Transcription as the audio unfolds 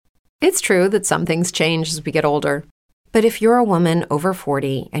It's true that some things change as we get older. But if you're a woman over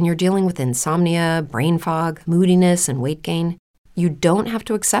 40 and you're dealing with insomnia, brain fog, moodiness, and weight gain, you don't have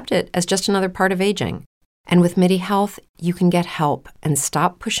to accept it as just another part of aging. And with MIDI Health, you can get help and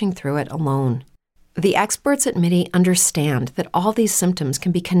stop pushing through it alone. The experts at MIDI understand that all these symptoms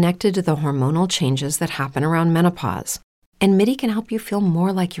can be connected to the hormonal changes that happen around menopause, and MIDI can help you feel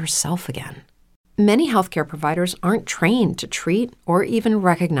more like yourself again. Many healthcare providers aren't trained to treat or even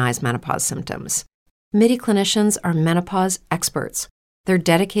recognize menopause symptoms. MIDI clinicians are menopause experts. They're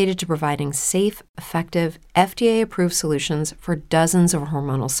dedicated to providing safe, effective, FDA-approved solutions for dozens of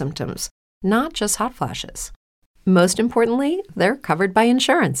hormonal symptoms, not just hot flashes. Most importantly, they're covered by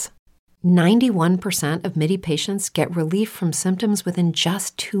insurance. 91% of MIDI patients get relief from symptoms within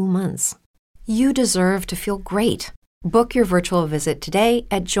just 2 months. You deserve to feel great. Book your virtual visit today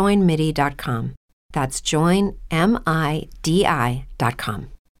at joinmidi.com. That's joinmidi.com.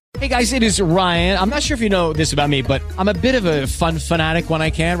 Hey guys, it is Ryan. I'm not sure if you know this about me, but I'm a bit of a fun fanatic when I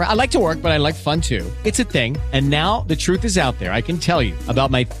can. I like to work, but I like fun too. It's a thing. And now the truth is out there. I can tell you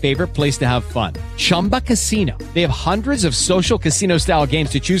about my favorite place to have fun. Chumba Casino. They have hundreds of social casino style games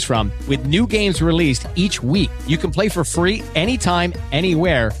to choose from with new games released each week. You can play for free anytime,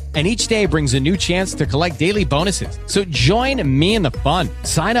 anywhere. And each day brings a new chance to collect daily bonuses. So join me in the fun.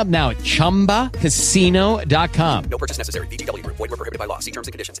 Sign up now at ChumbaCasino.com. No purchase necessary. VGW. Void where prohibited by law. See terms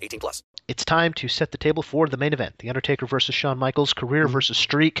and conditions. 18+. It's time to set the table for the main event. The Undertaker versus Shawn Michaels, career versus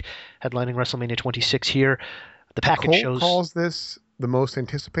streak, headlining WrestleMania 26 here. The package Cole calls this the most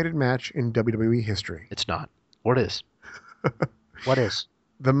anticipated match in WWE history. It's not. What is? What is?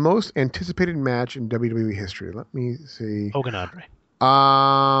 The most anticipated match in WWE history. Let me see. Hogan Andre.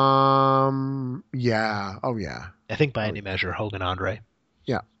 Yeah. Oh, yeah. I think by any measure, Hogan Andre.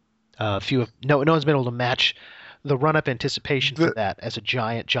 Yeah. No one's been able to match the run-up anticipation for that as a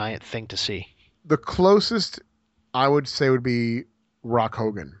giant thing to see. The closest I would say would be Rock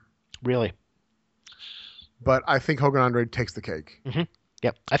Hogan. Really? But I think Hogan Andre takes the cake. Mm-hmm.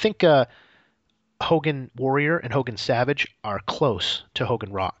 Yep. I think Hogan Warrior and Hogan Savage are close to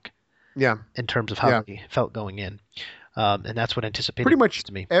Hogan Rock. Yeah. In terms of how he felt going in. And that's what anticipated pretty much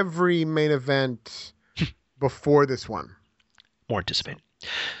to me. Every main event before this one. More anticipated.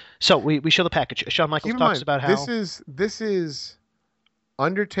 So we show the package. Shawn Michaels talks about how this is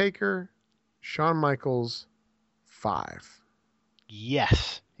Undertaker, Shawn Michaels 5.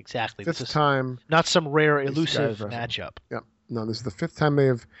 Yes, exactly. Fifth time. Not some rare elusive matchup. Yep. No, this is the 5th time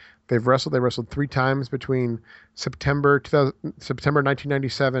they've wrestled. They wrestled 3 times between September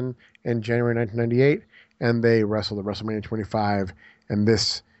 1997 and January 1998, and they wrestled at WrestleMania 25, and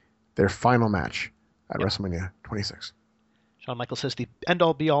this their final match at WrestleMania 26. Shawn Michaels says, the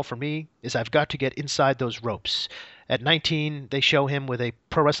end-all be-all for me is I've got to get inside those ropes. At 19, they show him with a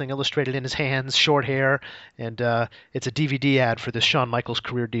Pro Wrestling Illustrated in his hands, short hair, and it's a DVD ad for this Shawn Michaels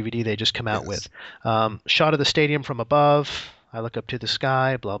career DVD they just come out with. Shot of the stadium from above. I look up to the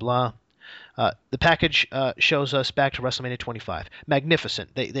sky, blah, blah. The package shows us back to WrestleMania 25.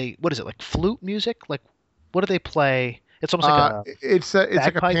 Magnificent. They what is it, like flute music? Like, what do they play? It's almost like it's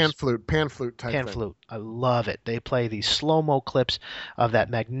like a pan flute type pan thing. flute. I love it. They play these slow-mo clips of that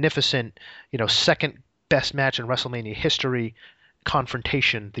magnificent, second best match in WrestleMania history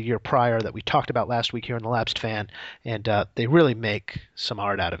confrontation the year prior that we talked about last week here in the Relapsed Fan, and they really make some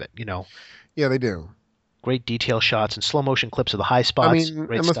art out of it. Yeah, they do. Great detail shots and slow motion clips of the high spots. I mean,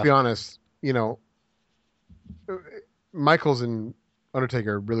 Great and let's stuff. be honest. Michaels and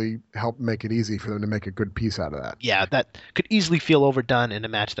Undertaker really helped make it easy for them to make a good piece out of that. Yeah, that could easily feel overdone in a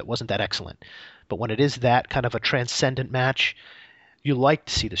match that wasn't that excellent. But when it is that kind of a transcendent match, you like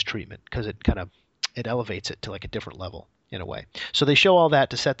to see this treatment because it elevates it to like a different level in a way. So they show all that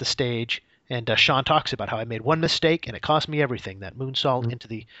to set the stage, and Shawn talks about how I made one mistake and it cost me everything, that moonsault into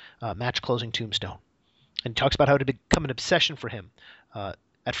the match-closing tombstone. And he talks about how it had become an obsession for him.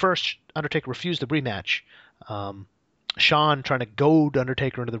 At first, Undertaker refused the rematch. Shawn trying to goad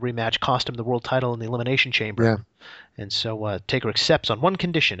Undertaker into the rematch cost him the world title in the Elimination Chamber. Yeah. And so Taker accepts on one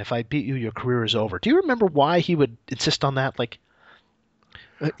condition: if I beat you, your career is over. Do you remember why he would insist on that? Like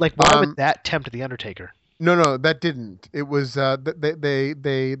why would that tempt the Undertaker? No, that didn't. It was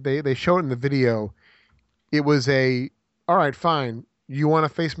they show it in the video. It was all right, fine. You want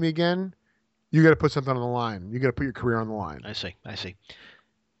to face me again? You got to put something on the line. You got to put your career on the line. I see.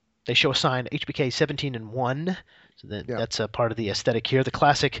 They show a sign, HBK 17-1. So that's a part of the aesthetic here. The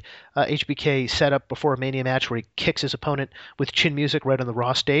classic HBK setup before a Mania match where he kicks his opponent with chin music right on the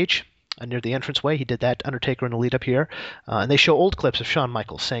Raw stage. near the entranceway. He did that, Undertaker, in the lead up here. And they show old clips of Shawn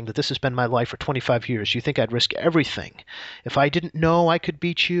Michaels saying that this has been my life for 25 years. You think I'd risk everything? If I didn't know I could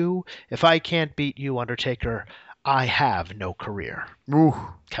beat you, if I can't beat you, Undertaker, I have no career. Ooh.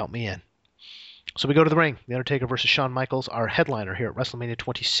 Count me in. So we go to the ring. The Undertaker versus Shawn Michaels, our headliner here at WrestleMania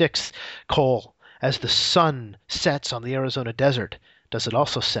 26. Cole, as the sun sets on the Arizona desert, does it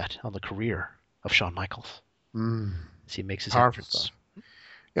also set on the career of Shawn Michaels? As he makes his Powerful entrance. stuff.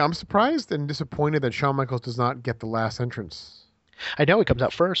 Yeah, I'm surprised and disappointed that Shawn Michaels does not get the last entrance. I know he comes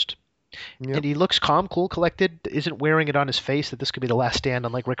out first. Yep. And he looks calm, cool, collected, isn't wearing it on his face that this could be the last stand,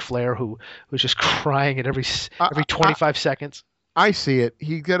 unlike Ric Flair, who's just crying at every 25 seconds. I see it.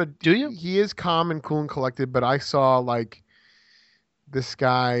 Do you? He is calm and cool and collected, but I saw like this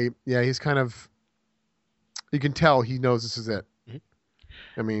guy. Yeah, he's kind of. You can tell he knows this is it.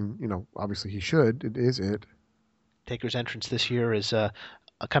 Mm-hmm. I mean, obviously he should. It is it. Taker's entrance this year is a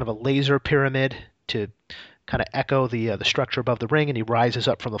kind of a laser pyramid to kind of echo the structure above the ring, and he rises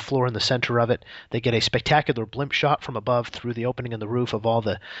up from the floor in the center of it. They get a spectacular blimp shot from above through the opening in the roof of all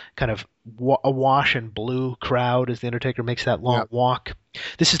the kind of awash in blue crowd as the Undertaker makes that long walk.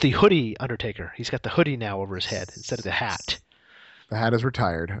 This is the hoodie Undertaker. He's got the hoodie now over his head instead of the hat. The hat is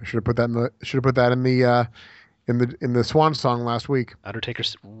retired. I should have put that in the Swan song last week.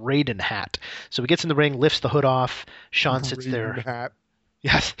 Undertaker's Raiden hat. So he gets in the ring, lifts the hood off. Shawn sits there. Hat.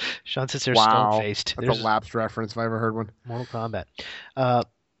 Yes, Shawn sits there stone-faced. That's a lapsed reference if I ever heard one. Mortal Kombat.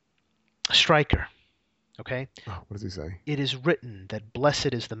 Striker. Okay? Oh, what does he say? It is written that blessed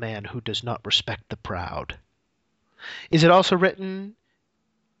is the man who does not respect the proud. Is it also written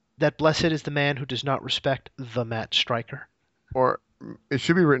that blessed is the man who does not respect the Matt Striker? Or it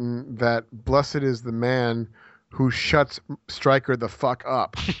should be written that blessed is the man who shuts Striker the fuck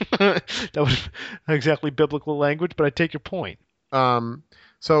up. That was not exactly biblical language, but I take your point.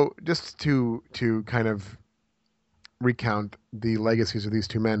 So just to kind of recount the legacies of these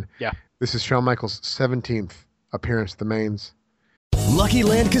two men. Yeah. This is Shawn Michaels' 17th appearance at the mains. Lucky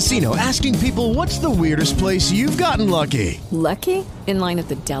Land Casino, asking people, what's the weirdest place you've gotten lucky? Lucky? In line at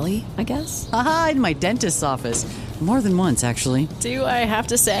the deli, I guess? Aha, in my dentist's office. More than once, actually. Do I have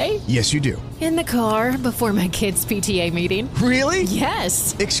to say? Yes, you do. In the car before my kids' PTA meeting. Really?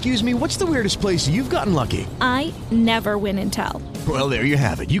 Yes. Excuse me, what's the weirdest place you've gotten lucky? I never win and tell. Well, there you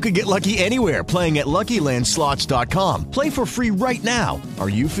have it. You can get lucky anywhere, playing at LuckyLandSlots.com. Play for free right now. Are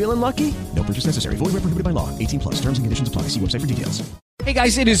you feeling lucky? No purchase necessary. Void where prohibited by law. 18+. Terms and conditions apply. See website for details. Hey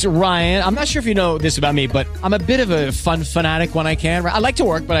guys, it is Ryan. I'm not sure if you know this about me, but I'm a bit of a fun fanatic when I can. I like to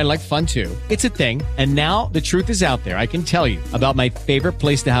work, but I like fun too. It's a thing. And now the truth is out there. I can tell you about my favorite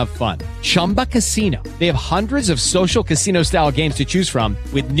place to have fun. Chumba Casino. They have hundreds of social casino style games to choose from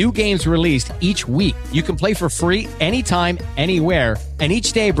with new games released each week. You can play for free anytime, anywhere. And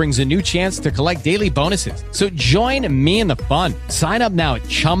each day brings a new chance to collect daily bonuses. So join me in the fun. Sign up now at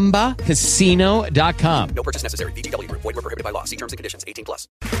ChumbaCasino.com. No purchase necessary. VGW Group. Void where prohibited by law. See terms and conditions. 18+.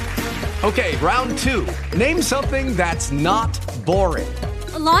 Okay, round two. Name something that's not boring.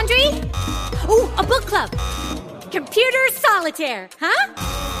 A laundry? Ooh, a book club. Computer solitaire, huh?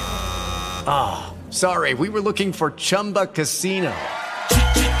 Ah, sorry. We were looking for Chumba Casino.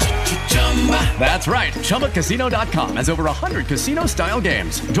 That's right. ChumbaCasino.com has over 100 casino-style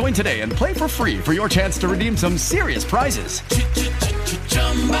games. Join today and play for free for your chance to redeem some serious prizes.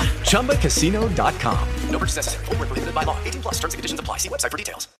 ChumbaCasino.com. No purchase necessary. Void where prohibited by law. 18+. Terms and conditions apply. See website for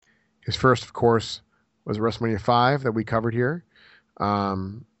details. His first, of course, was WrestleMania 5 that we covered here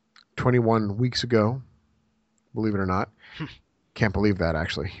 21 weeks ago, believe it or not. Can't believe that,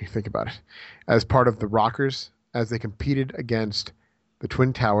 actually. You think about it. As part of the Rockers, as they competed against the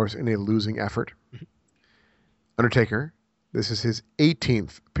Twin Towers in a losing effort. Undertaker, this is his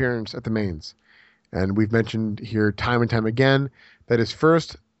 18th appearance at the mains. And we've mentioned here time and time again that his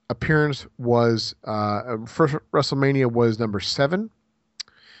first appearance was, first WrestleMania was number 7,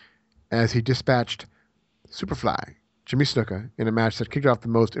 as he dispatched Superfly, Jimmy Snuka, in a match that kicked off the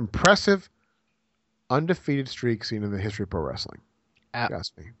most impressive undefeated streak seen in the history of pro wrestling.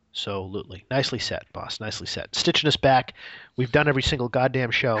 Ask me. Absolutely. Nicely set, boss. Nicely set. Stitching us back. We've done every single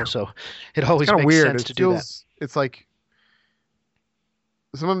goddamn show, so it always makes weird. sense to do that. It's like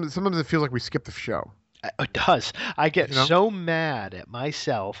sometimes it feels like we skipped the show. It does. I get so mad at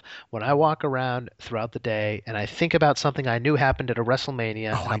myself when I walk around throughout the day and I think about something I knew happened at a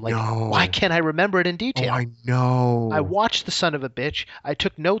WrestleMania. Oh, and I'm like, why can't I remember it in detail? Oh, I know. I watched the son of a bitch. I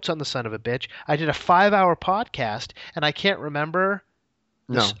took notes on the son of a bitch. I did a 5-hour podcast, and I can't remember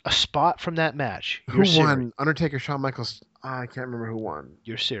No. A spot from that match. Who won? Undertaker, Shawn Michaels. I can't remember who won.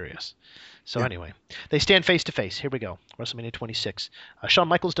 You're serious. So anyway, they stand face to face. Here we go. WrestleMania 26. Shawn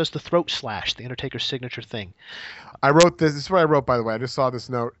Michaels does the throat slash, the Undertaker's signature thing. I wrote this. This is what I wrote, by the way. I just saw this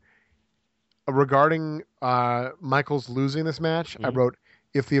note. Regarding Michaels losing this match, I wrote,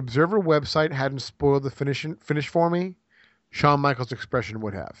 if the Observer website hadn't spoiled the finish for me, Shawn Michaels' expression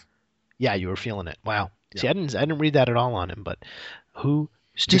would have. Yeah, you were feeling it. Wow. Yeah. See, I didn't read that at all on him, but who's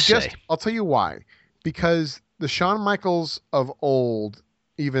to say? I'll tell you why. Because the Shawn Michaels of old,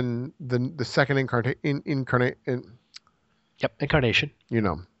 even the second incarnation,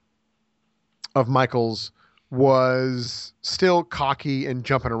 of Michaels was still cocky and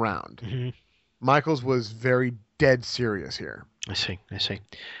jumping around. Mm-hmm. Michaels was very dead serious here. I see.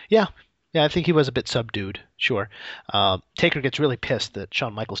 Yeah, I think he was a bit subdued, sure. Taker gets really pissed that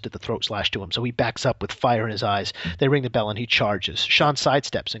Shawn Michaels did the throat slash to him, so he backs up with fire in his eyes. They ring the bell and he charges. Shawn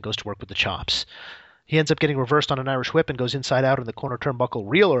sidesteps and goes to work with the chops. He ends up getting reversed on an Irish whip and goes inside out in the corner turnbuckle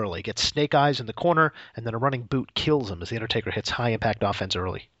real early, gets snake eyes in the corner, and then a running boot kills him as the Undertaker hits high-impact offense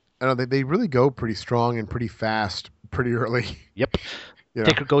early. I know, they really go pretty strong and pretty fast pretty early. Yep.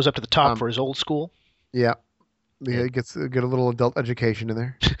 Taker goes up to the top for his old school. Yeah. He gets a little adult education in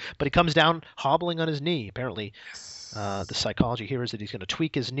there. But he comes down hobbling on his knee. Apparently, the psychology here is that he's going to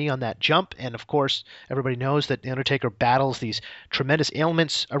tweak his knee on that jump. And, of course, everybody knows that The Undertaker battles these tremendous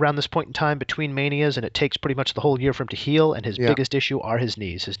ailments around this point in time between manias, and it takes pretty much the whole year for him to heal. And his biggest issue are his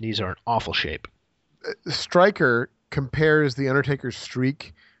knees. His knees are in awful shape. Stryker compares The Undertaker's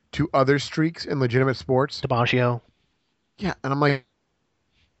streak to other streaks in legitimate sports. DiMaggio. Yeah, and I'm like,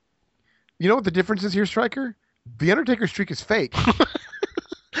 you know what the difference is here, Stryker? The Undertaker streak is fake.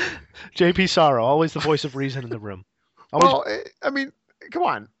 J.P. Sorrow, always the voice of reason in the room. Well, I mean, come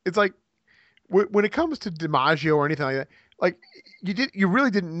on. It's like when it comes to DiMaggio or anything like that, like you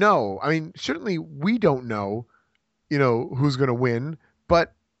really didn't know. I mean, certainly we don't know, who's going to win,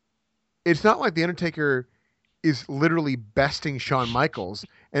 but it's not like The Undertaker is literally besting Shawn Michaels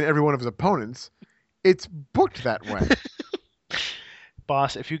and every one of his opponents. It's booked that way.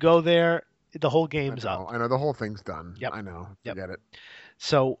 Boss, if you go there, the whole game's up. I know, the whole thing's done. Yep. I know. Forget it.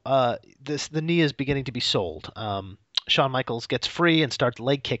 So the knee is beginning to be sold. Shawn Michaels gets free and starts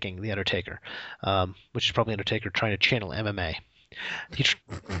leg kicking The Undertaker, which is probably Undertaker trying to channel MMA.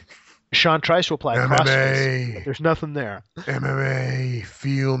 Shawn tries to apply a crossface, but there's nothing there. MMA,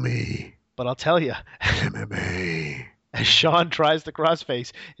 feel me. But I'll tell you, MMA. As Shawn tries the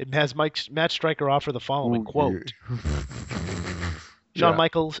crossface, it has Matt Stryker offer the following quote. Shawn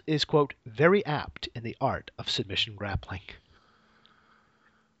Michaels is, quote, very apt in the art of submission grappling.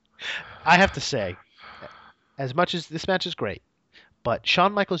 I have to say, as much as this match is great, but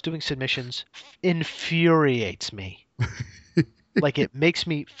Shawn Michaels doing submissions infuriates me. Like, it makes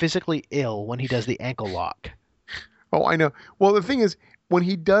me physically ill when he does the ankle lock. Oh, I know. Well, the thing is, when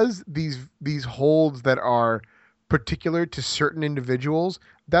he does these holds that are particular to certain individuals,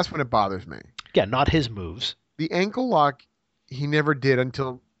 that's when it bothers me. Yeah, not his moves. The ankle lock he never did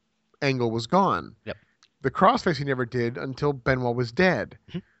until Angle was gone. Yep. The crossface he never did until Benoit was dead.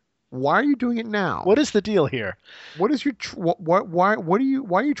 Mm-hmm. Why are you doing it now? What is the deal here? What is your why are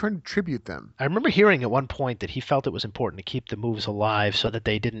you trying to tribute them? I remember hearing at one point that he felt it was important to keep the moves alive so that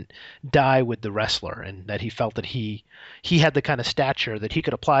they didn't die with the wrestler, and that he felt that he had the kind of stature that he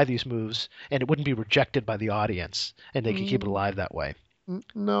could apply these moves and it wouldn't be rejected by the audience, and they could keep it alive that way.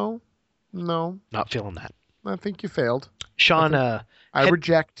 No. Not feeling that. I think you failed. Shawn, I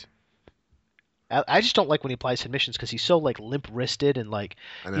reject. I just don't like when he applies submissions because he's so like limp-wristed and like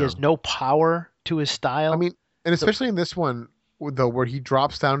he has no power to his style. I mean, and especially in this one, though, where he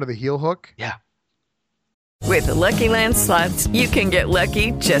drops down to the heel hook. Yeah. With the Lucky Land Slots, you can get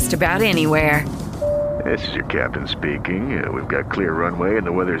lucky just about anywhere. This is your captain speaking. We've got clear runway and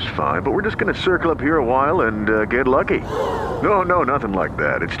the weather's fine, but we're just going to circle up here a while and get lucky. No, nothing like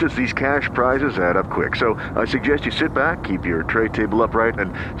that. It's just these cash prizes add up quick. So I suggest you sit back, keep your tray table upright,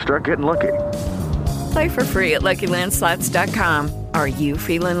 and start getting lucky. Play for free at LuckyLandSlots.com. Are you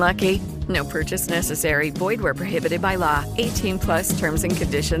feeling lucky? No purchase necessary. Void where prohibited by law. 18+ terms and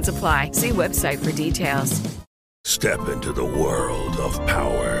conditions apply. See website for details. Step into the world of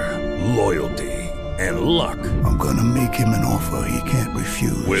power, loyalty, and luck. I'm gonna make him an offer he can't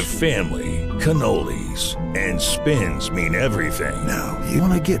refuse. With family, cannolis, and spins mean everything. Now, you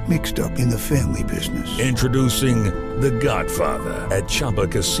wanna get mixed up in the family business. Introducing The Godfather at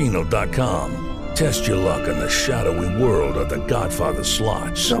ChumbaCasino.com. Test your luck in the shadowy world of The Godfather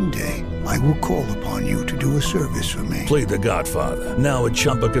slot. Someday, I will call upon you to do a service for me. Play The Godfather, now at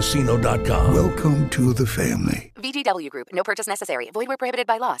ChumbaCasino.com. Welcome to the family. VGW Group. No purchase necessary. Void where prohibited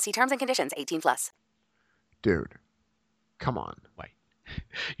by law. See terms and conditions. 18+. Dude, come on. Right.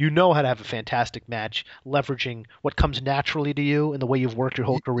 You know how to have a fantastic match, leveraging what comes naturally to you and the way you've worked your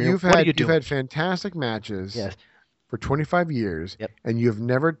whole career. What are you doing? You've had fantastic matches. Yes. For 25 years, yep. And you've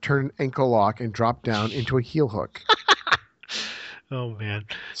never turned an ankle lock and dropped down into a heel hook. Oh, man.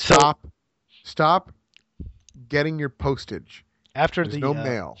 Stop getting your postage. There's no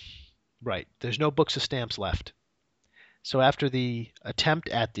mail. Right. There's no books of stamps left. So after the attempt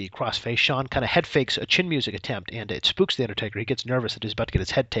at the crossface, Shawn kind of head fakes a chin music attempt, and it spooks the Undertaker. He gets nervous that he's about to get his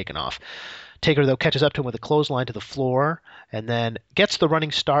head taken off. Taker, though, catches up to him with a clothesline to the floor, and then gets the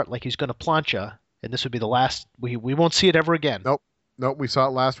running start like he's going to plancha, and this would be the last. We won't see it ever again. Nope. We saw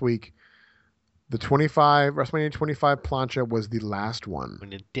it last week. The WrestleMania 25 plancha was the last one.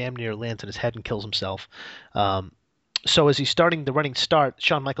 When it damn near lands on his head and kills himself. So as he's starting the running start,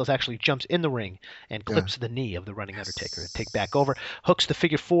 Shawn Michaels actually jumps in the ring and clips the knee of the running Undertaker. Take back over, hooks the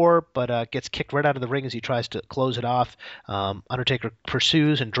figure four, but gets kicked right out of the ring as he tries to close it off. Undertaker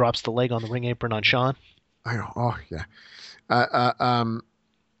pursues and drops the leg on the ring apron on Shawn. I know. Oh,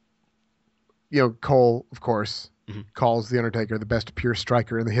 yeah. Cole, of course, calls the Undertaker the best pure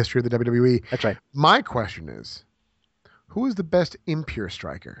striker in the history of the WWE. That's right. My question is, who is the best impure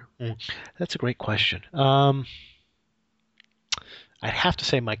striker? That's a great question. I'd have to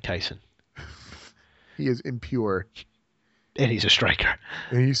say Mike Tyson. He is impure. And he's a striker.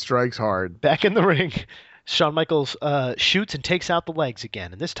 And he strikes hard. Back in the ring, Shawn Michaels shoots and takes out the legs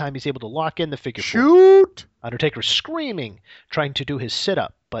again. And this time he's able to lock in the figure four. Undertaker screaming, trying to do his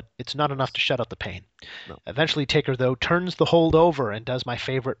sit-up, but it's not enough to shut out the pain. No. Eventually, Taker, though, turns the hold over and does my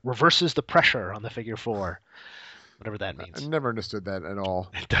favorite, reverses the pressure on the figure four. Whatever that means. I never understood that at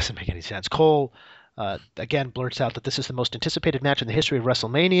all. It doesn't make any sense. Cole, again, blurts out that this is the most anticipated match in the history of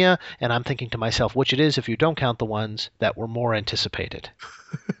WrestleMania, and I'm thinking to myself, which it is if you don't count the ones that were more anticipated.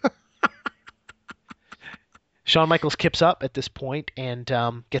 Shawn Michaels kips up at this point and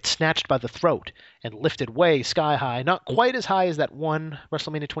gets snatched by the throat and lifted way sky high, not quite as high as that one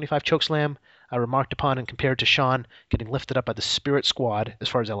WrestleMania 25 chokeslam I remarked upon and compared to Shawn getting lifted up by the Spirit Squad as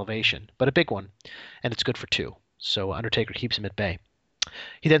far as elevation, but a big one, and it's good for two. So Undertaker keeps him at bay.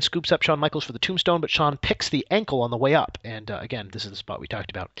 He then scoops up Shawn Michaels for the tombstone, but Shawn picks the ankle on the way up. And again, this is the spot we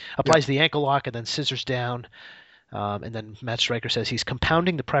talked about. Applies the ankle lock and then scissors down. And then Matt Striker says he's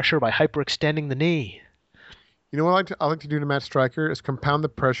compounding the pressure by hyperextending the knee. You know what I like to do to Matt Striker is compound the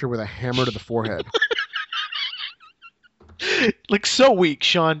pressure with a hammer to the forehead. Like so weak,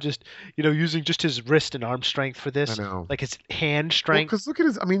 Shawn just, using just his wrist and arm strength for this. I know. Like his hand strength. Because look at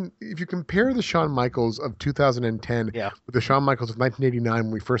if you compare the Shawn Michaels of 2010 with the Shawn Michaels of 1989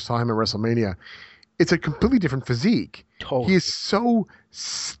 when we first saw him at WrestleMania, it's a completely different physique. Totally. He is so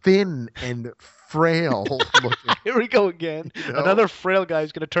thin and frail looking. Here we go again. Another frail guy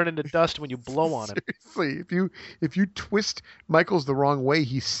who's going to turn into dust when you blow on him. Seriously, if you twist Michaels the wrong way,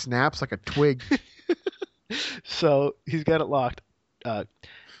 he snaps like a twig. So he's got it locked.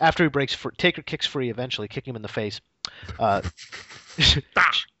 After he breaks, Taker kicks free eventually, kicking him in the face.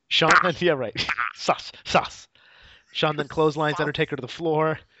 Shawn, yeah, right. Sus. Shawn then clotheslines Undertaker to the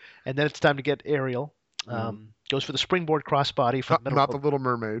floor, and then it's time to get aerial. Goes for the springboard crossbody from not the Little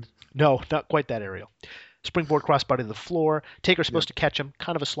Mermaid. No, not quite that aerial. Springboard crossbody to the floor. Taker's supposed to catch him.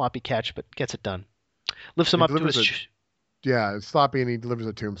 Kind of a sloppy catch, but gets it done. Lifts him up to his... it's sloppy, and he delivers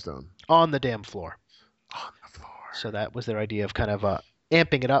a tombstone. On the damn floor. On the floor. So that was their idea of kind of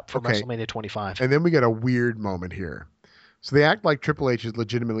amping it up for WrestleMania 25. And then we get a weird moment here. So they act like Triple H is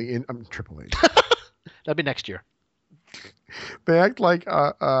legitimately in... Triple H. That'd be next year. They act like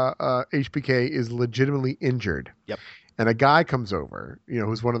HBK is legitimately injured. Yep. And a guy comes over,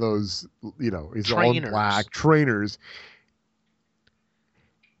 who's one of those, he's all in black, trainers.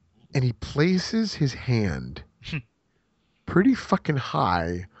 And he places his hand pretty fucking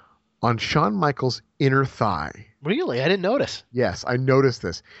high on Shawn Michaels' inner thigh. Really? I didn't notice. Yes, I noticed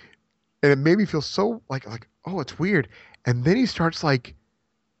this. And it made me feel so like, oh, it's weird. And then he starts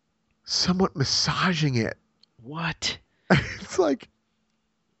somewhat massaging it. What? It's like,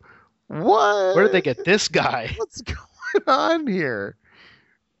 what? Where did they get this guy? What's going on here?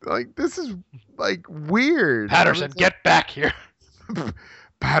 This is weird. Patterson, get back here.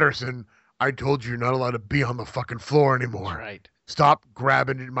 Patterson, I told you you're not allowed to be on the fucking floor anymore. Right. Stop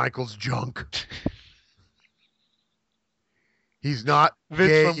grabbing Michael's junk. He's not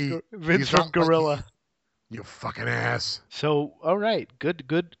gay. Vince from Gorilla. You fucking ass. So, all right. Good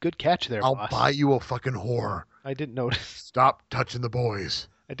catch there, I'll boss. buy you a fucking whore. I didn't notice. Stop touching the boys.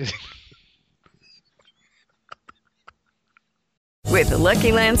 I didn't. With the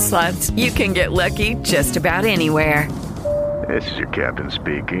Lucky Land Slots, you can get lucky just about anywhere. This is your captain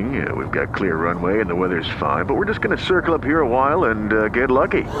speaking. We've got clear runway and the weather's fine, but we're just going to circle up here a while and get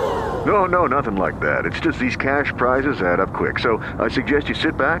lucky. No, nothing like that. It's just these cash prizes add up quick. So I suggest you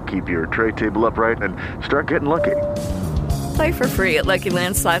sit back, keep your tray table upright, and start getting lucky. Play for free at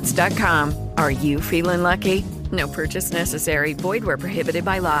LuckyLandSlots.com. Are you feeling lucky? No purchase necessary. Void where prohibited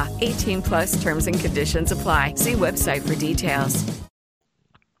by law. 18 plus terms and conditions apply. See website for details.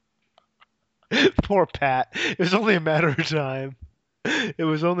 Poor Pat. It was only a matter of time. It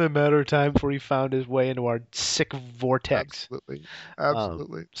was only a matter of time before he found his way into our sick vortex.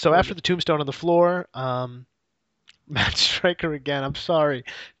 Absolutely. So after the tombstone on the floor, Matt Stryker again. I'm sorry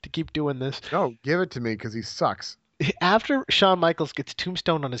to keep doing this. No, give it to me because he sucks. After Shawn Michaels gets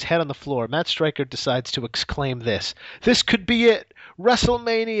tombstone on his head on the floor, Matt Stryker decides to exclaim this. This could be it.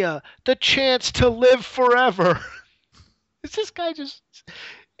 WrestleMania. The chance to live forever. Is this guy just...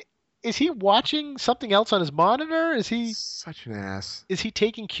 Is he watching something else on his monitor? Is he such an ass? Is he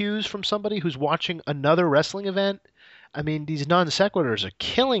taking cues from somebody who's watching another wrestling event? I mean, these non sequiturs are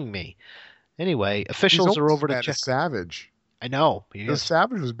killing me. Anyway, officials are over to check. Savage. I know.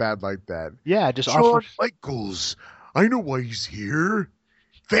 Savage was bad like that. Yeah, just Shawn Michaels. I know why he's here.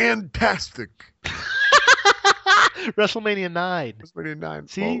 Fantastic. WrestleMania 9. WrestleMania 9.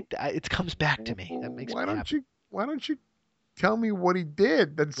 See, it comes back to me. That makes me happy. Why don't you tell me what he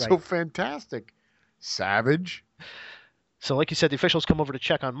did? That's so fantastic. Savage. So like you said, the officials come over to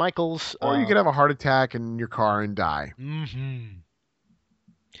check on Michaels. Or you could have a heart attack in your car and die. Mm-hmm.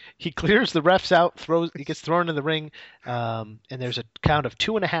 He clears the refs out, he gets thrown in the ring, and there's a count of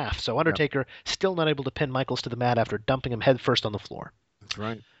 2.5. So Undertaker still not able to pin Michaels to the mat after dumping him head first on the floor. That's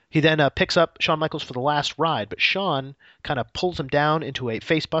right. He then picks up Shawn Michaels for the last ride, but Shawn kind of pulls him down into a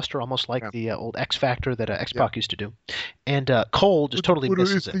face buster, almost like the old X Factor that X-Pac used to do. And Cole just totally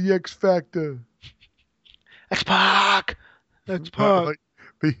misses it. What is the X Factor? X-Pac! X-Pac!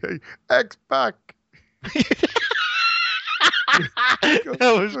 The X-Pac!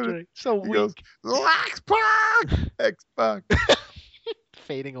 That was great. So weak. Goes, X-Pac! X-Pac!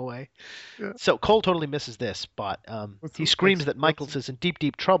 Fading away. Yeah. So Cole totally misses this spot. He screams that Michaels is in deep,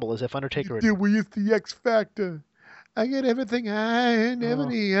 deep trouble as if Undertaker... Yeah, we used the X Factor. I get everything high and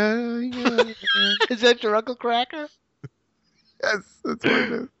everything high. Is that your Uncle Cracker? Yes, that's what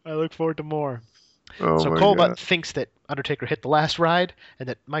it is. I look forward to more. Oh, so Cole thinks that Undertaker hit the last ride and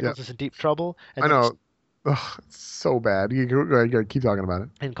that Michaels is in deep trouble. And I know. Ugh, it's so bad. You gotta keep talking about it.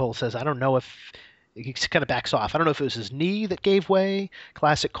 And Cole says, I don't know if... He kind of backs off. I don't know if it was his knee that gave way.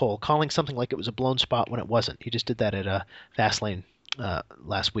 Classic Cole, calling something like it was a blown spot when it wasn't. He just did that at Fastlane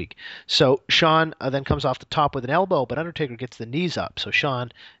last week. So Shawn then comes off the top with an elbow, but Undertaker gets the knees up. So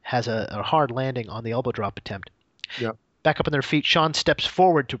Shawn has a hard landing on the elbow drop attempt. Yep. Back up on their feet, Shawn steps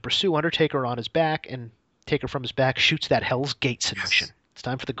forward to pursue Undertaker on his back, and Taker from his back shoots that Hell's Gate submission. Yes. It's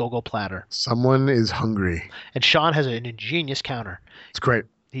time for the go-go platter. Someone is hungry. And Shawn has an ingenious counter. It's great.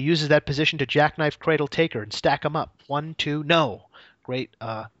 He uses that position to jackknife cradle Taker and stack him up. 1, 2, no. Great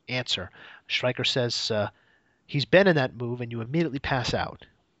answer. Stryker says he's been in that move and you immediately pass out.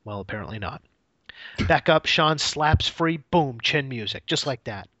 Well, apparently not. Back up, Shawn slaps free, boom, chin music. Just like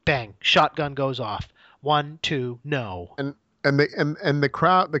that. Bang, shotgun goes off. 1, 2, no. And the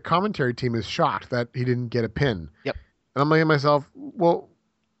crowd, the commentary team is shocked that he didn't get a pin. Yep. And I'm thinking to myself, well,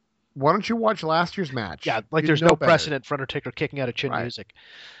 why don't you watch last year's match? Yeah, like there's no precedent for Undertaker kicking out of chin music.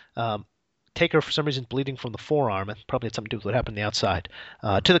 Taker, for some reason, bleeding from the forearm. It probably had something to do with what happened on the outside.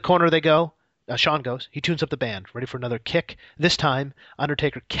 To the corner they go. Shawn goes. He tunes up the band, ready for another kick. This time,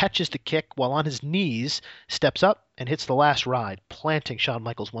 Undertaker catches the kick while on his knees, steps up, and hits the last ride, planting Shawn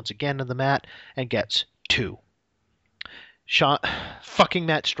Michaels once again on the mat, and gets 2. Fucking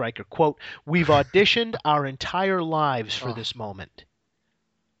Matt Stryker, quote, "We've auditioned our entire lives for this moment."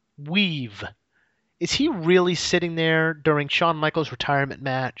 Is he really sitting there during Shawn Michaels' retirement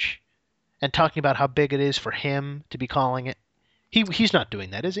match and talking about how big it is for him to be calling it? He's not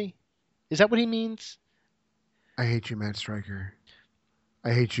doing that, is he? Is that what he means? I hate you, Matt Stryker.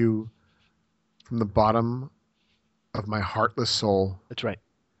 I hate you from the bottom of my heartless soul. That's right.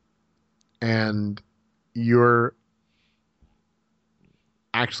 And you're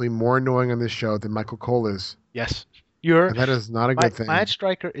actually more annoying on this show than Michael Cole is. Yes. And that is not a good thing. Matt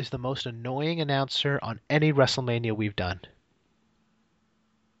Stryker is the most annoying announcer on any WrestleMania we've done.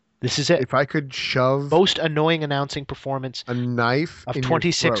 This is it. If I could shove most annoying announcing performance a knife of in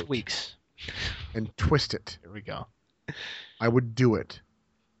 26 weeks and twist it. There we go. I would do it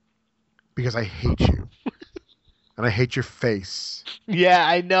because I hate you. And I hate your face. Yeah,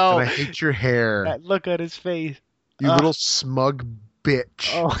 I know. And I hate your hair. That look at his face. You little smug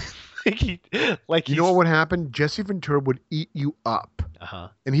bitch. Oh, you know what would happen? Jesse Ventura would eat you up.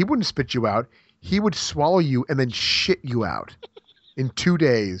 And he wouldn't spit you out. He would swallow you and then shit you out in 2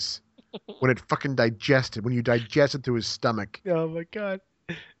 days when it fucking digested, when you digested through his stomach. Oh, my God.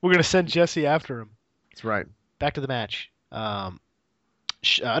 We're going to send Jesse after him. That's right. Back to the match.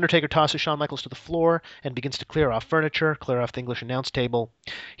 Undertaker tosses Shawn Michaels to the floor and begins to clear off furniture, clear off the English announce table.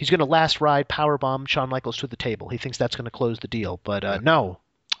 He's going to last ride powerbomb Shawn Michaels to the table. He thinks that's going to close the deal, but no.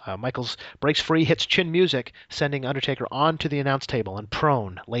 Michaels breaks free, hits chin music, sending Undertaker onto the announce table and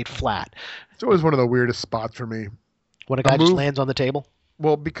prone, laid flat. It's always one of the weirdest spots for me. When a guy just lands on the table?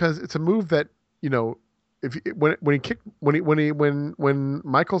 Well, because it's a move that, when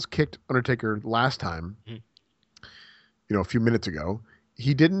Michaels kicked Undertaker last time, a few minutes ago,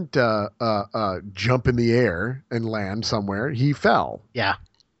 he didn't jump in the air and land somewhere. He fell. Yeah.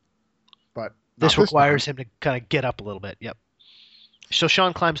 But this requires him to kind of get up a little bit. Yep. So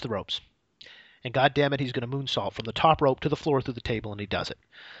Shawn climbs the ropes. And God damn it, he's going to moonsault from the top rope to the floor through the table, and he does it.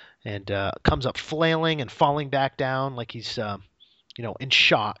 And comes up flailing and falling back down like he's, in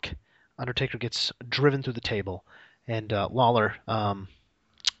shock. Undertaker gets driven through the table. And Lawler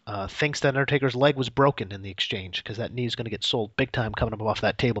thinks that Undertaker's leg was broken in the exchange because that knee is going to get sold big time coming up off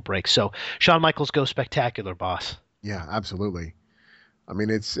that table break. So Shawn Michaels goes spectacular, boss. Yeah, absolutely. I mean,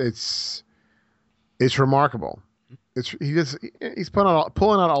 it's remarkable. He's pulling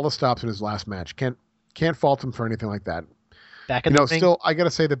out all the stops in his last match. Can't fault him for anything like that. Back in the ring. Still, I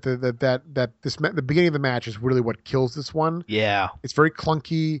gotta say that the beginning of the match is really what kills this one. Yeah, it's very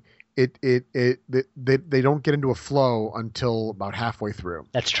clunky. They don't get into a flow until about halfway through.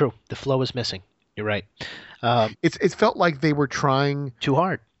 That's true. The flow is missing. You're right. It felt like they were trying too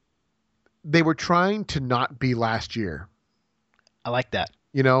hard. They were trying to not be last year. I like that.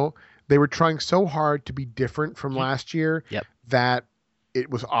 They were trying so hard to be different from last year that it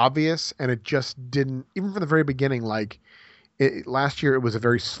was obvious, and it just didn't. Even from the very beginning, last year, it was a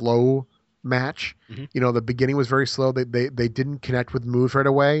very slow match. The beginning was very slow. They didn't connect with moves right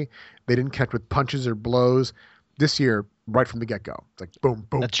away. They didn't connect with punches or blows. This year, right from the get-go, it's like boom,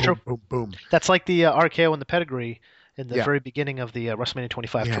 boom, That's boom, true. boom, boom. That's like the RKO and the pedigree in the very beginning of the WrestleMania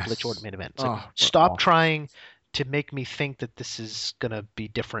 25 Triple H Orton main event. It's like, stop trying to make me think that this is gonna be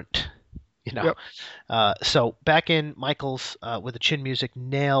different. So back in, Michaels with the chin music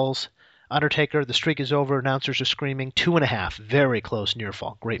nails Undertaker. The streak is over. Announcers are screaming. 2.5. Very close near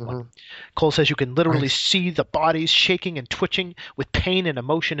fall. Great one. Cole says you can literally see the bodies shaking and twitching with pain and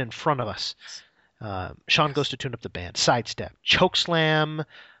emotion in front of us. Shawn goes to tune up the band. Sidestep. Chokeslam.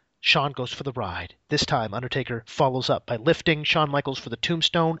 Shawn goes for the ride. This time, Undertaker follows up by lifting Shawn Michaels for the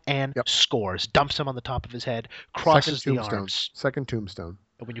tombstone and scores. Dumps him on the top of his head. Crosses the arms. Second tombstone.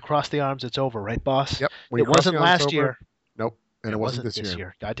 But when you cross the arms, it's over, right, boss? Yep. It wasn't last year. Nope. And it wasn't this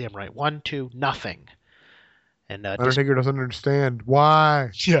year. Goddamn right. 1-2, nothing. And Undertaker doesn't understand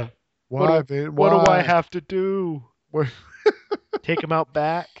why. Yeah. Why? What do I have to do? Take him out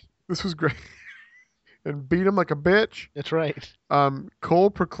back. This was great. And beat him like a bitch. That's right.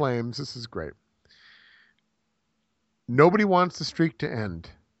 Cole proclaims, this is great. Nobody wants the streak to end.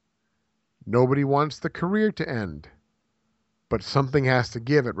 Nobody wants the career to end. But something has to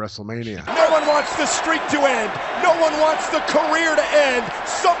give at WrestleMania. No one wants the streak to end. No one wants the career to end.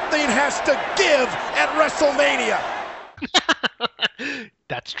 Something has to give at WrestleMania.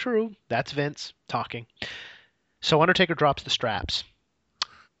 That's true. That's Vince talking. So Undertaker drops the straps.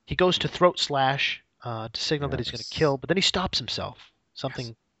 He goes to throat slash to signal that he's going to kill, but then he stops himself.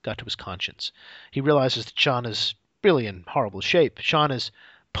 Something got to his conscience. He realizes that Shawn is really in horrible shape. Shawn is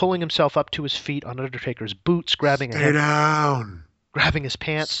pulling himself up to his feet on Undertaker's boots, grabbing grabbing his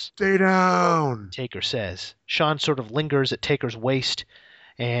pants. Stay down, Taker says. Shawn sort of lingers at Taker's waist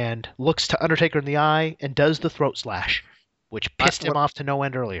and looks to Undertaker in the eye and does the throat slash, which pissed him off to no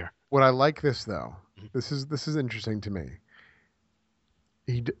end earlier. What I like this, though, this is interesting to me.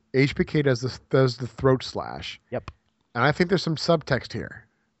 HBK does the throat slash. Yep. And I think there's some subtext here.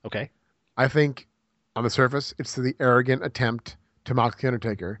 Okay. I think on the surface, it's the arrogant attempt to mock the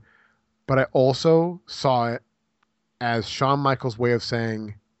Undertaker, but I also saw it as Shawn Michaels' way of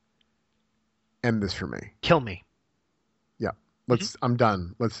saying, "End this for me. Kill me." Yeah. I'm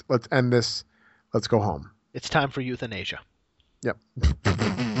done. Let's end this. Let's go home. It's time for euthanasia. Yep.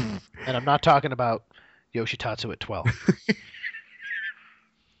 And I'm not talking about Yoshitatsu at 12.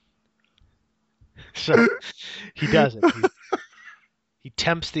 So he does it. He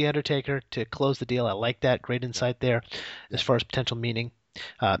tempts the Undertaker to close the deal. I like that. Great insight there as far as potential meaning.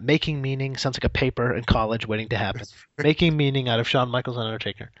 Making meaning sounds like a paper in college waiting to happen. Making meaning out of Shawn Michaels and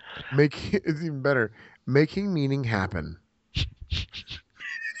Undertaker. It's even better. making meaning happen.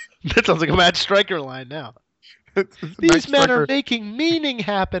 That sounds like a Matt Stryker line now. These men are making meaning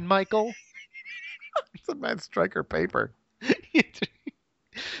happen, Michael. It's a Matt Stryker paper.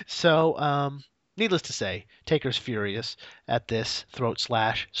 So, needless to say, Taker's furious at this throat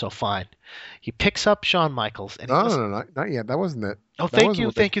slash, so fine. He picks up Shawn Michaels. And No, not yet. That wasn't it. Oh, that thank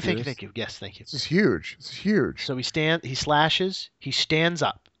you. Yes, thank you. This is huge. So he slashes, he stands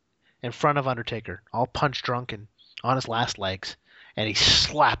up in front of Undertaker, all punch drunk and on his last legs, and he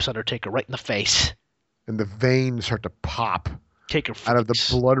slaps Undertaker right in the face. And the veins start to pop Taker freaks out of the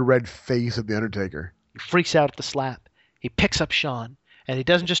blood red face of the Undertaker. He freaks out at the slap. He picks up Shawn, and he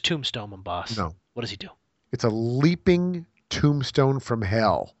doesn't just tombstone him, boss. No. What does he do? It's a leaping tombstone from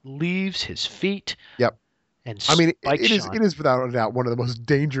hell. Leaves his feet. Yep. And I mean, spikes it is without a doubt one of the most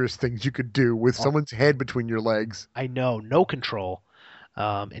dangerous things you could do with someone's head between your legs. I know, no control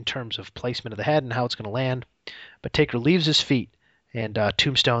in terms of placement of the head and how it's going to land. But Taker leaves his feet and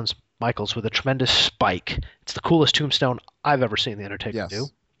tombstones Michaels with a tremendous spike. It's the coolest tombstone I've ever seen the Undertaker do.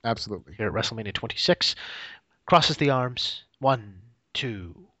 Absolutely. Here at WrestleMania 26. Crosses the arms. 1,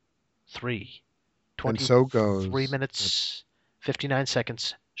 2, 3. 20, and so goes. 3 minutes, 59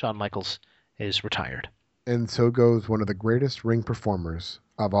 seconds. Shawn Michaels is retired. And so goes one of the greatest ring performers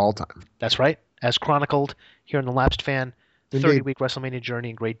of all time. That's right. As chronicled here in the Lapsed Fan, 30-week WrestleMania journey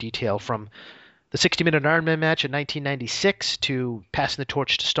in great detail, from the 60-minute Iron Man match in 1996 to passing the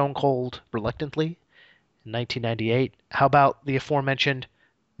torch to Stone Cold reluctantly in 1998. How about the aforementioned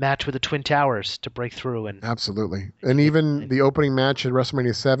match with the Twin Towers to break through? And absolutely. And even the opening match at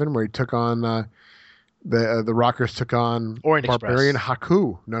WrestleMania 7 where he took on the Rockers took on Orient Barbarian Express.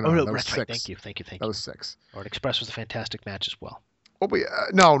 Haku. No, that was right, 6. Right. Thank you. That was 6. Orient Express was a fantastic match as well. Oh, but,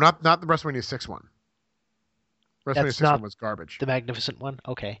 no, not the WrestleMania 6 one. WrestleMania 6 one was garbage. The Magnificent one?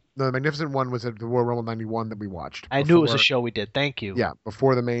 Okay. No, the Magnificent one was at the Royal Rumble 91 that we watched. I knew it was a show we did. Thank you. Yeah,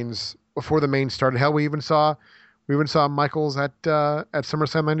 before the mains started. Hell, we even saw Michaels at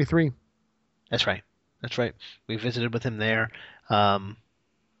SummerSlam 93. That's right. We visited with him there. And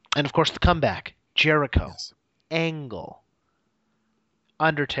of course the comeback. Jericho. Yes. Angle.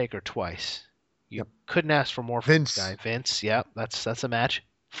 Undertaker twice. You couldn't ask for more from Vince. this guy. Vince, yeah, that's a match.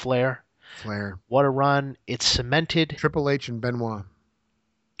 Flair. What a run. It's cemented. Triple H and Benoit.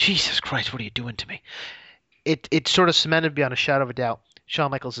 Jesus Christ, what are you doing to me? It sort of cemented beyond a shadow of a doubt.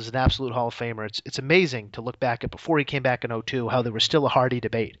 Shawn Michaels is an absolute Hall of Famer. It's amazing to look back at before he came back in 2002 how there was still a hearty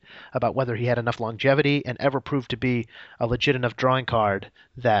debate about whether he had enough longevity and ever proved to be a legit enough drawing card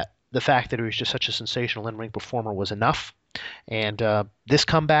that the fact that he was just such a sensational in-ring performer was enough. And this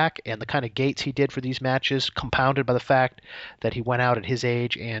comeback and the kind of gates he did for these matches, compounded by the fact that he went out at his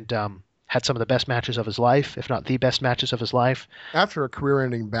age and had some of the best matches of his life, if not the best matches of his life. After a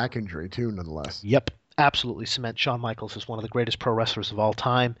career-ending back injury, too, nonetheless. Yep. Absolutely cement Shawn Michaels as one of the greatest pro wrestlers of all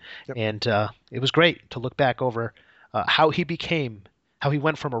time. Yep. And it was great to look back over how he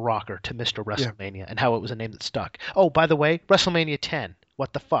went from a rocker to Mr. WrestleMania and how it was a name that stuck. Oh, by the way, WrestleMania 10.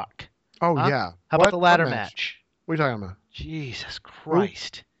 What the fuck? Oh, yeah. How about the ladder match? What are you talking about? Jesus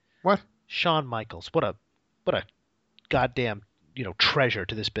Christ. What? Shawn Michaels. What a goddamn, treasure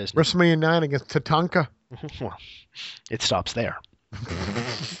to this business. WrestleMania 9 against Tatanka. Well, it stops there.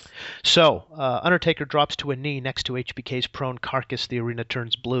 So, Undertaker drops to a knee next to HBK's prone carcass. The arena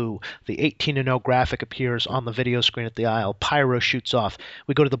turns blue. The 18-0 graphic appears on the video screen at the aisle. Pyro shoots off.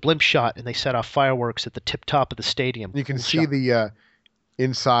 We go to the blimp shot, and they set off fireworks at the tip-top of the stadium. You can see the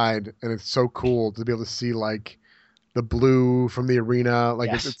inside, and it's so cool to be able to see, like, the blue from the arena.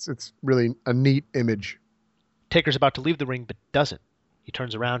 Like, yes. It's really a neat image. Taker's about to leave the ring, but doesn't. He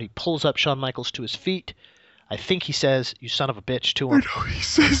turns around. He pulls up Shawn Michaels to his feet. I think he says, "You son of a bitch," to him. No, he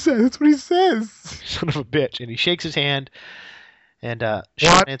says that. That's what he says. Son of a bitch. And he shakes his hand, and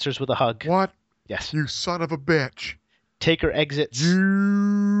Shawn answers with a hug. What? Yes. You son of a bitch. Taker exits.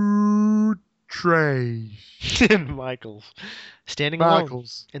 You trash. And Michaels, standing alone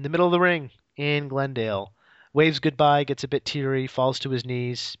in the middle of the ring in Glendale, waves goodbye, gets a bit teary, falls to his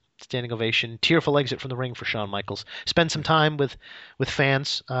knees. Standing ovation. Tearful exit from the ring for Shawn Michaels. Spends some time with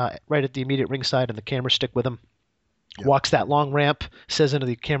fans right at the immediate ringside, and the cameras stick with him. Yep. Walks that long ramp. Says into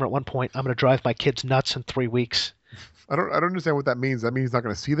the camera at one point, "I'm going to drive my kids nuts in 3 weeks." I don't understand what that means. That means he's not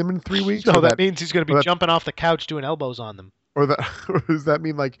going to see them in 3 weeks? No, that means he's going to be jumping off the couch doing elbows on them. Or does that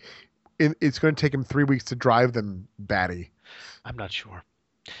mean like it's going to take him 3 weeks to drive them batty? I'm not sure.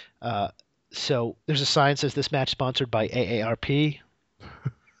 So there's a sign that says this match sponsored by AARP.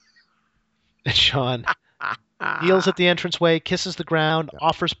 And Shawn kneels at the entranceway, kisses the ground,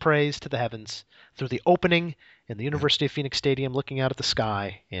 offers praise to the heavens. through the opening in the University of Phoenix Stadium, looking out at the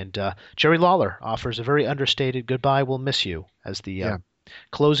sky. And Jerry Lawler offers a very understated "Goodbye, we'll miss you" as the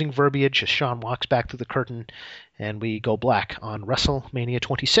closing verbiage as Shawn walks back through the curtain, and we go black on WrestleMania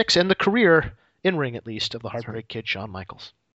 26 and the career, in ring at least, of the Heartbreak Kid, Shawn Michaels.